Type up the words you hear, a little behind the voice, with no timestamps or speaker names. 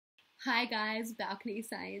Hi guys, Balcony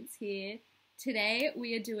Science here. Today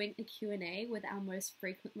we are doing a Q&A with our most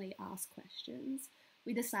frequently asked questions.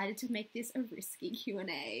 We decided to make this a risky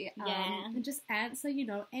Q&A and just answer,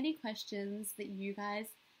 any questions that you guys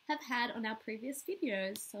have had on our previous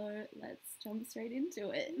videos. So let's jump straight into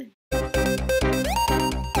it.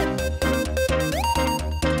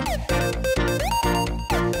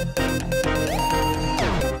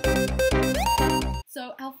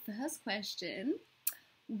 So our first question,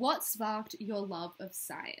 what sparked your love of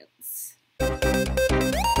science?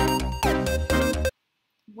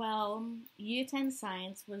 Well, Year 10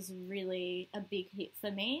 science was really a big hit for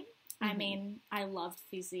me. I mean, I loved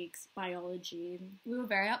physics, biology. We were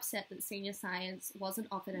very upset that senior science wasn't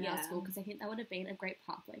offered in our school because I think that would have been a great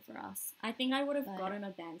pathway for us. I think I would have gotten a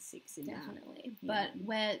band 6 in Definitely. that.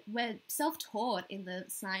 But we're self-taught in the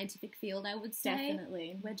scientific field, I would say.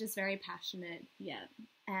 Definitely. We're just very passionate. Yeah.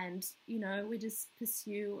 And, we just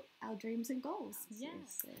pursue our dreams and goals. Yeah.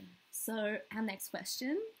 So, our next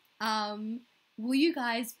question. Will you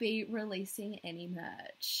guys be releasing any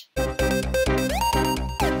merch?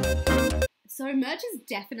 So, merch is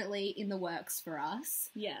definitely in the works for us.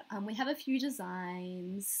 Yeah. We have a few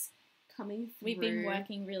designs coming through. We've been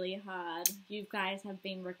working really hard. You guys have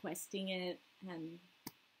been requesting it and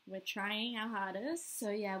we're trying our hardest. So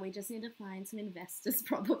yeah, we just need to find some investors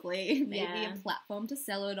probably. Maybe a platform to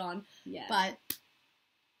sell it on. Yeah. But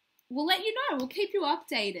we'll let you know. We'll keep you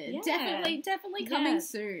updated. Yeah. Definitely coming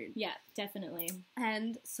soon. Yeah, definitely.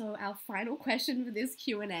 And so our final question for this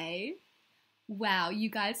Q&A. Wow, you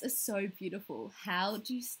guys are so beautiful. How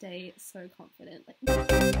do you stay so confident?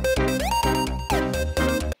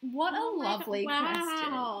 What a lovely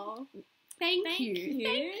question. Thank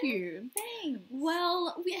you. Thanks.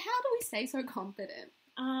 Well, how do we stay so confident?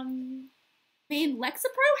 I mean,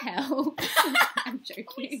 Lexapro helps. I'm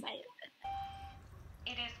joking.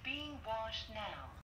 It is being washed